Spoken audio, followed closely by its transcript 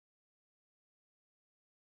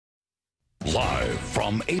Live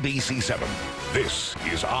from ABC7, this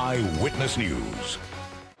is Eyewitness News.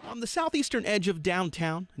 On the southeastern edge of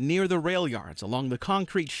downtown, near the rail yards along the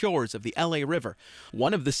concrete shores of the LA River,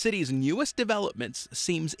 one of the city's newest developments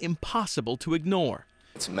seems impossible to ignore.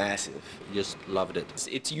 It's massive. Just loved it.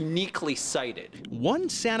 It's uniquely sited. One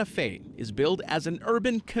Santa Fe is billed as an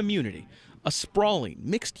urban community, a sprawling,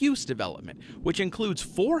 mixed-use development which includes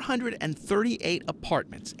 438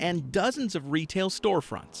 apartments and dozens of retail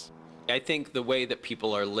storefronts. I think the way that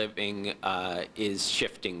people are living is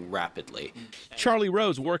shifting rapidly. Charlie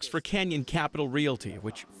Rose works for Canyon Capital Realty,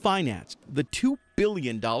 which financed the $2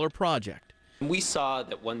 billion project. We saw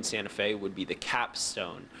that One Santa Fe would be the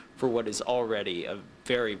capstone for what is already a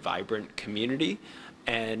very vibrant community,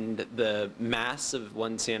 and the mass of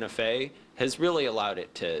One Santa Fe has really allowed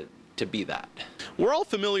it to be that. We're all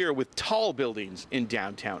familiar with tall buildings in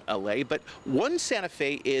downtown LA, but One Santa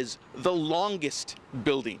Fe is the longest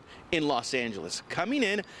building in Los Angeles, coming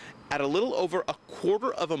in at a little over a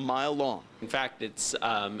quarter of a mile long. In fact, it's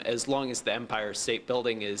as long as the Empire State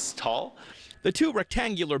Building is tall. The two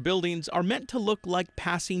rectangular buildings are meant to look like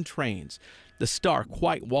passing trains. The stark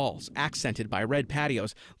white walls, accented by red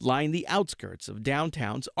patios, line the outskirts of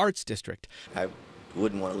downtown's Arts District. I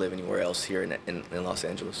wouldn't want to live anywhere else here in Los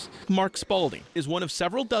Angeles. Mark Spalding is one of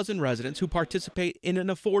several dozen residents who participate in an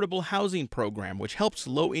affordable housing program which helps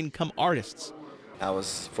low-income artists. I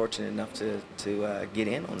was fortunate enough to get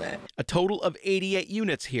in on that. A total of 88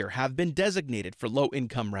 units here have been designated for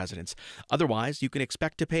low-income residents. Otherwise, you can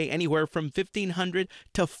expect to pay anywhere from $1,500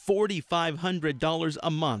 to $4,500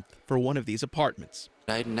 a month for one of these apartments.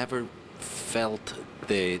 I never felt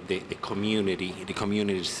the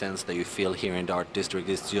community sense that you feel here in the art district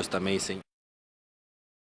is just amazing.